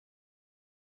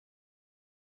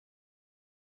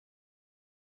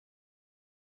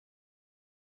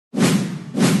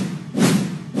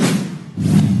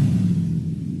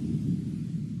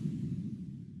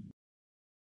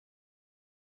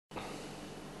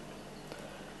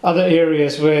Other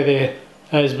areas where there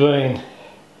has been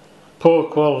poor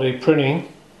quality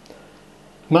printing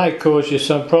may cause you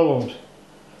some problems.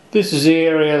 This is the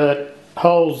area that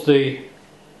holds the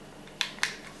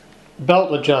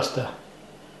belt adjuster.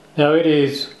 Now it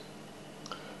is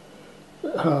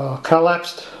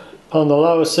collapsed on the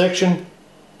lower section,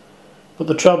 but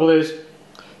the trouble is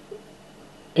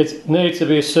it needs to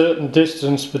be a certain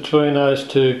distance between those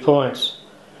 2 points,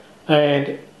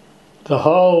 and the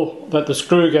hole that the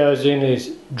screw goes in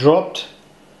is dropped,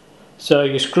 so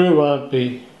your screw won't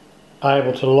be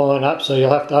able to line up, so you'll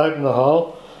have to open the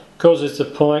hole. Because it's a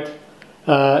point,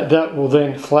 that will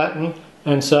then flatten,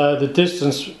 and so the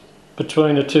distance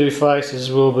between the 2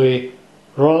 faces will be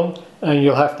wrong and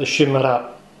you'll have to shim it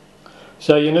up.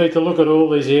 So you need to look at all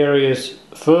these areas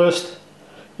first.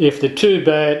 If they're too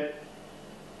bad,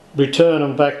 return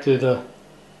them back to the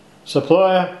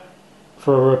supplier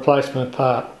for a replacement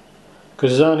part,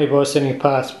 because it's only by sending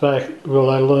parts back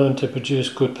will they learn to produce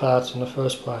good parts in the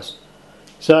first place.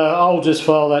 So I'll just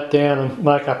file that down and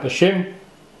make up a shim,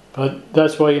 but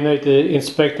that's why you need to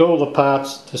inspect all the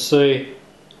parts to see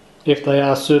if they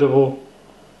are suitable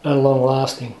and long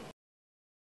lasting.